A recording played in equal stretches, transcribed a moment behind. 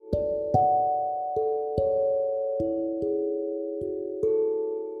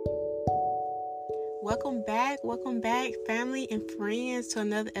Welcome back, family and friends, to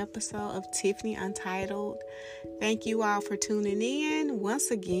another episode of Tiffany Untitled. Thank you all for tuning in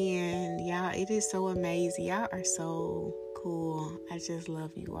once again. Y'all, it is so amazing. Y'all are so cool. I just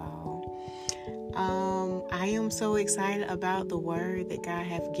love you all. I am so excited about the word that God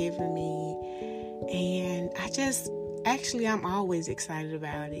have given me. And I'm always excited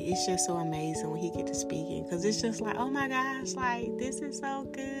about it. It's just so amazing when he get to speaking, because it's just like, oh my gosh, like this is so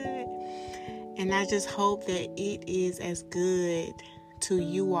good. And I just hope that it is as good to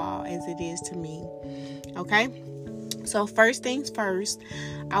you all as it is to me. Okay? So first things first,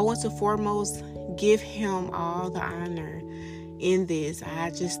 I want to foremost give him all the honor in this.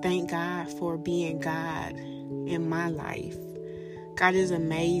 I just thank God for being God in my life. God is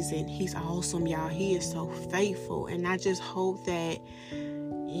amazing. He's awesome, y'all. He is so faithful. And I just hope that,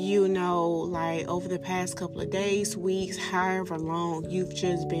 like over the past couple of days, weeks, however long, you've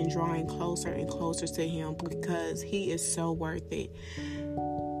just been drawing closer and closer to him, because he is so worth it.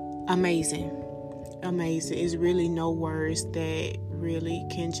 Amazing. It's really no words that really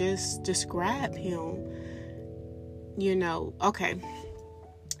can just describe him. Okay.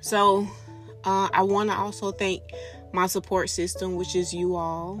 So, I want to also thank my support system, which is you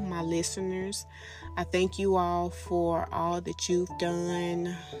all, my listeners. I thank you all for all that you've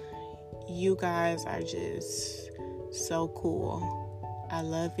done. You guys are just so cool. I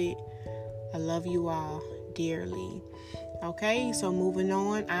love it. I love you all dearly. Okay, so moving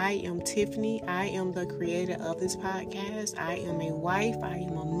on. I am Tiffany. I am the creator of this podcast. I am a wife. I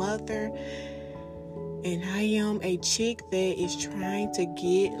am a mother. And I am a chick that is trying to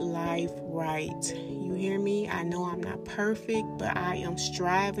get life right. You hear me? I know I'm not perfect, but I am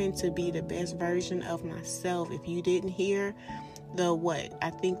striving to be the best version of myself. If you didn't hear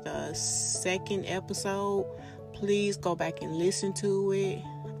the second episode, please go back and listen to it.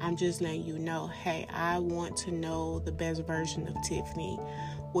 I'm just letting you know, hey, I want to know the best version of Tiffany.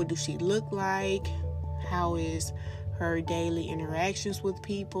 What does she look like? How is her daily interactions with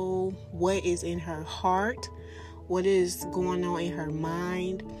people? What is in her heart? What is going on in her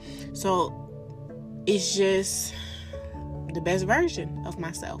mind? So it's just the best version of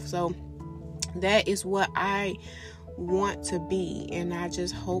myself. So that is what I want to be, and I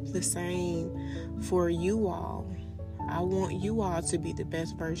just hope the same for you all. I want you all to be the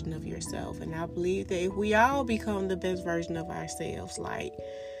best version of yourself, and I believe that if we all become the best version of ourselves, like,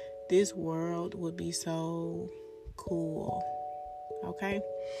 this world would be so cool. Okay,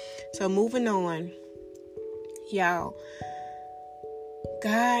 so moving on, y'all,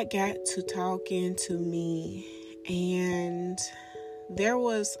 God got to talking to me, and there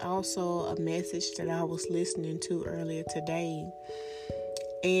was also a message that I was listening to earlier today.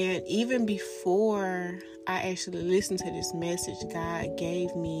 And even before I actually listened to this message, God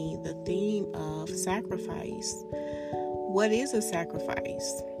gave me the theme of sacrifice. What is a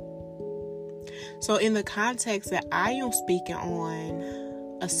sacrifice? So in the context that I am speaking on,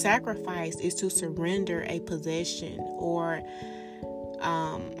 a sacrifice is to surrender a possession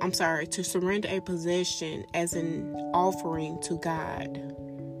to surrender a possession as an offering to God.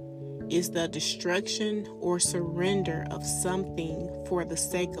 Is the destruction or surrender of something for the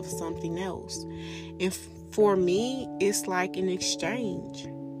sake of something else. And for me, it's like an exchange.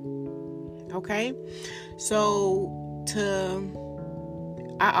 Okay? So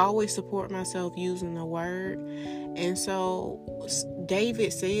I always support myself using the word. And so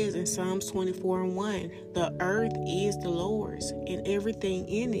David says in Psalms 24:1, the earth is the Lord's and everything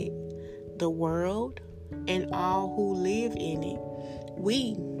in it, the world and all who live in it.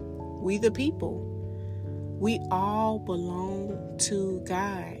 We the people, we all belong to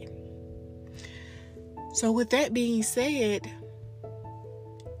God. So with that being said,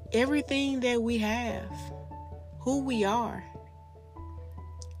 everything that we have, who we are,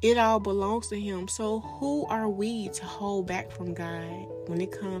 it all belongs to him. So who are we to hold back from God when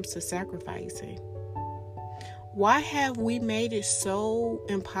it comes to sacrificing? Why have we made it so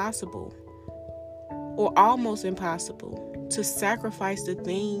impossible, or almost impossible, to sacrifice the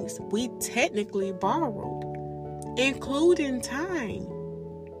things we technically borrowed, including time?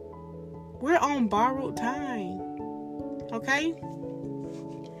 We're on borrowed time. Okay?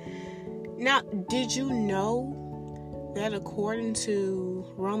 Now, did you know that according to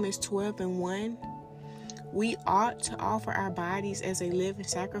Romans 12:1, we ought to offer our bodies as a living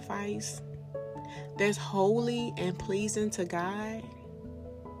sacrifice that's holy and pleasing to God,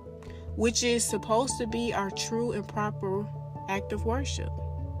 which is supposed to be our true and proper act of worship?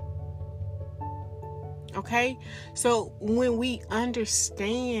 Okay? So when we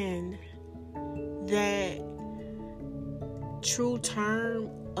understand that true term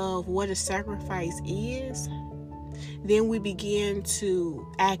of what a sacrifice is, then we begin to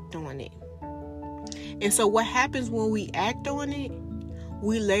act on it. And so what happens when we act on it,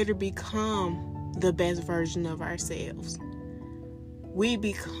 we later become the best version of ourselves. We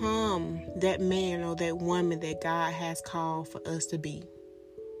become that man or that woman that God has called for us to be.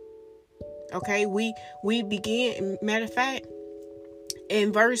 Okay, we begin, matter of fact,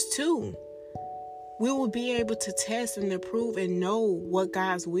 in verse 2, we will be able to test and approve and know what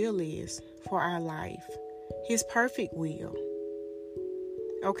God's will is for our life. His perfect will.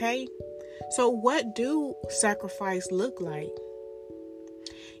 Okay? So what do sacrifice look like?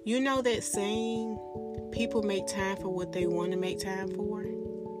 You know that saying, people make time for what they want to make time for?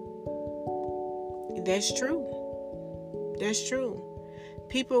 That's true. That's true.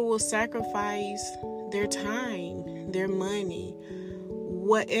 People will sacrifice their time, their money,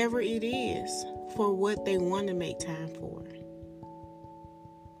 whatever it is, for what they want to make time for.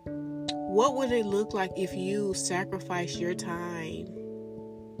 What would it look like if you sacrifice your time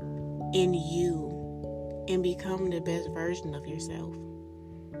in you and become the best version of yourself?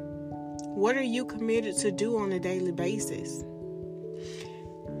 What are you committed to do on a daily basis?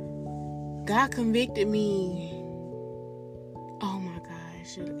 God convicted me. Oh my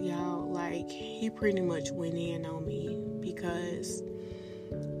gosh, y'all, like, he pretty much went in on me because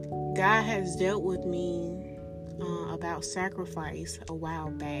God has dealt with me about sacrifice a while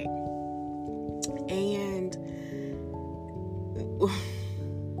back. And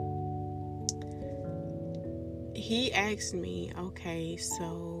he asked me, okay,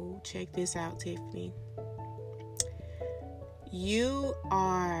 so check this out, Tiffany. You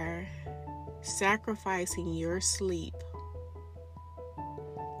are sacrificing your sleep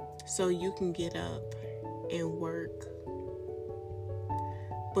so you can get up and work.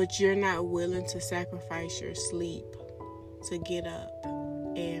 But you're not willing to sacrifice your sleep to get up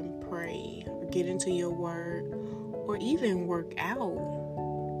and pray or get into your word or even work out.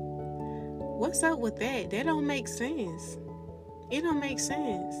 What's up with that? That don't make sense. It don't make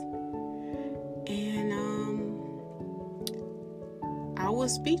sense. And I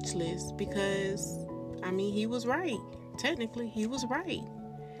was speechless because, he was right. Technically, he was right.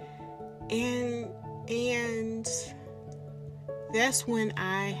 And that's when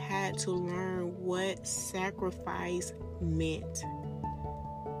I had to learn what sacrifice meant.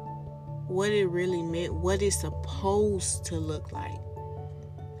 What it really meant. What it's supposed to look like.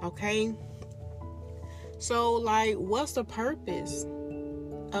 Okay? So, like, what's the purpose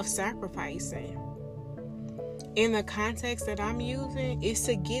of sacrificing? In the context that I'm using, it's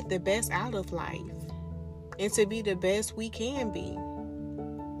to get the best out of life. And to be the best we can be.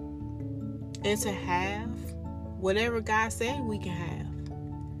 And to have whatever God said we can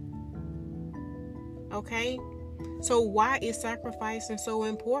have. Okay? So why is sacrificing so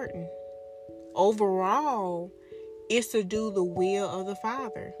important? Overall, it's to do the will of the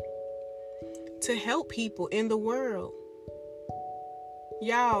Father. To help people in the world.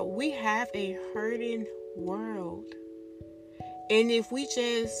 Y'all, we have a hurting world. And if we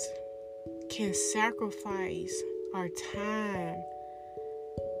just can sacrifice our time,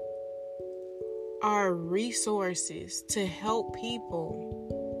 our resources to help people,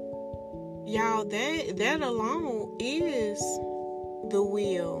 y'all, that alone is the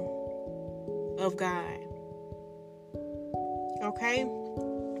will of God. Okay?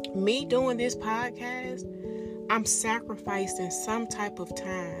 Me doing this podcast, I'm sacrificing some type of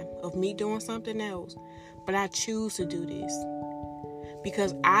time of me doing something else, but I choose to do this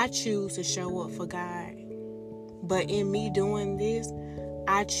because I choose to show up for God. But in me doing this,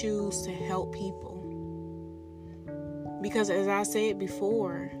 I choose to help people. Because as I said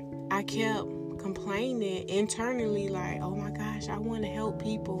before, I kept complaining internally like, oh my gosh, I want to help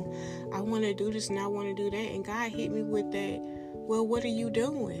people. I want to do this and I want to do that. And God hit me with that, well, what are you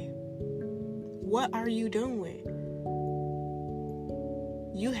doing? What are you doing?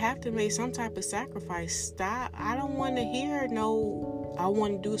 You have to make some type of sacrifice. Stop. I don't want to hear no, I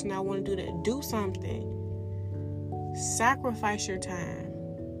want to do this and I want to do that. Do something. Sacrifice your time.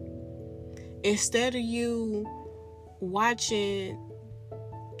 Instead of you watching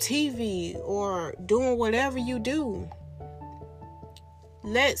TV or doing whatever you do,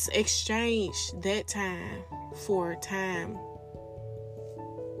 let's exchange that time for time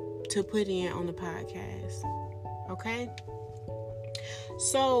to put in on the podcast. Okay?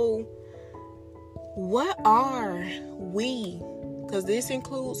 So, what are we, because this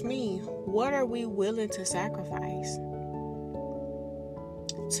includes me, what are we willing to sacrifice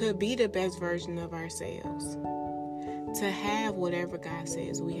to be the best version of ourselves? To have whatever God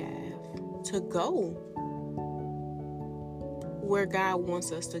says we have. To go. where God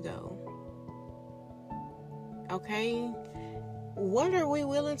wants us to go. Okay? What are we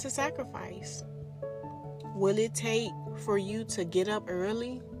willing to sacrifice? Will it take for you to get up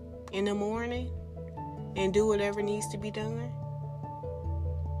early in the morning and do whatever needs to be done?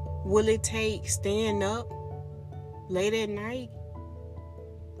 Will it take staying up late at night?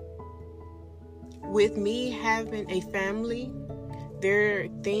 With me having a family, there are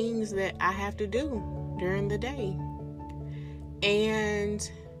things that I have to do during the day. And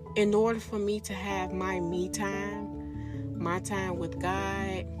in order for me to have my me time, my time with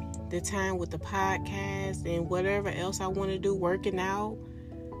God, the time with the podcast, and whatever else I want to do, working out,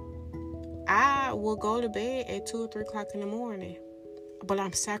 I will go to bed at 2 or 3 o'clock in the morning. But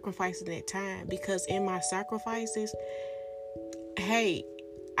I'm sacrificing that time, because in my sacrifices, hey,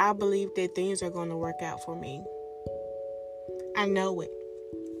 I believe that things are going to work out for me. I know it.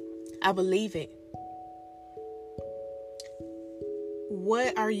 I believe it.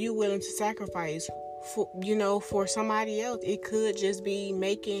 What are you willing to sacrifice for somebody else? It could just be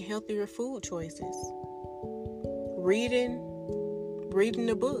making healthier food choices. Reading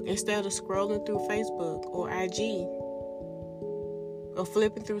the book instead of scrolling through Facebook or IG or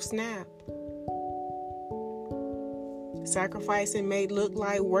flipping through Snap. Sacrificing may look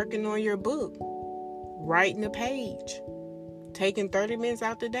like working on your book, writing a page, taking 30 minutes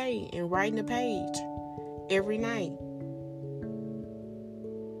out the day and writing a page every night.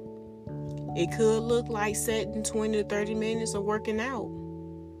 It could look like setting 20 to 30 minutes of working out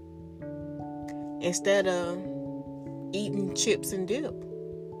instead of eating chips and dip.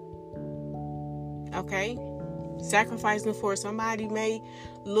 Okay? Sacrificing for somebody may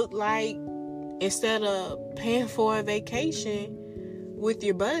look like, instead of paying for a vacation with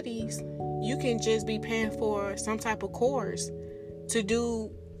your buddies, you can just be paying for some type of course to do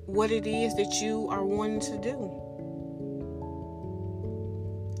what it is that you are wanting to do.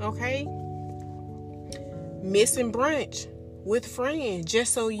 Okay? Missing brunch with friends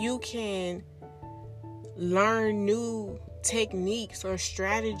just so you can learn new techniques or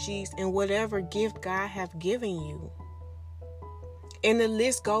strategies in whatever gift God have given you. And the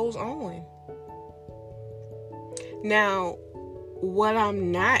list goes on. Now, what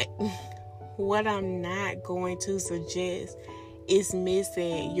I'm not going to suggest is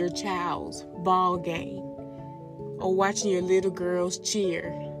missing your child's ball game or watching your little girls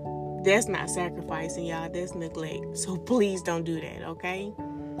cheer. That's not sacrificing, y'all. That's neglect. So please don't do that, okay?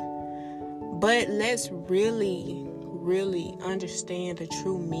 But let's really, really understand the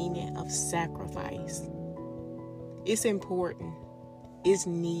true meaning of sacrifice. It's important. It's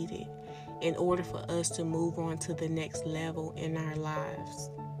needed in order for us to move on to the next level in our lives.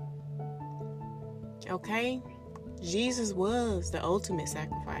 Okay? Jesus was the ultimate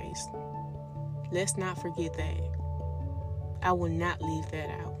sacrifice. Let's not forget that. I will not leave that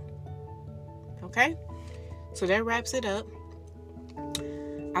out. Okay? So that wraps it up.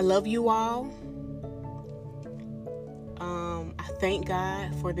 I love you all. I thank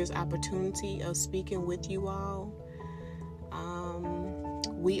God for this opportunity of speaking with you all.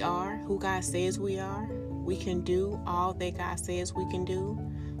 We are who God says we are. We can do all that God says we can do.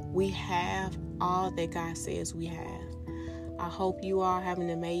 We have all that God says we have. I hope you all have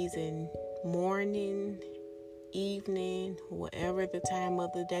an amazing morning, evening, whatever the time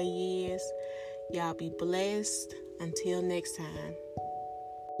of the day is. Y'all be blessed. Until next time.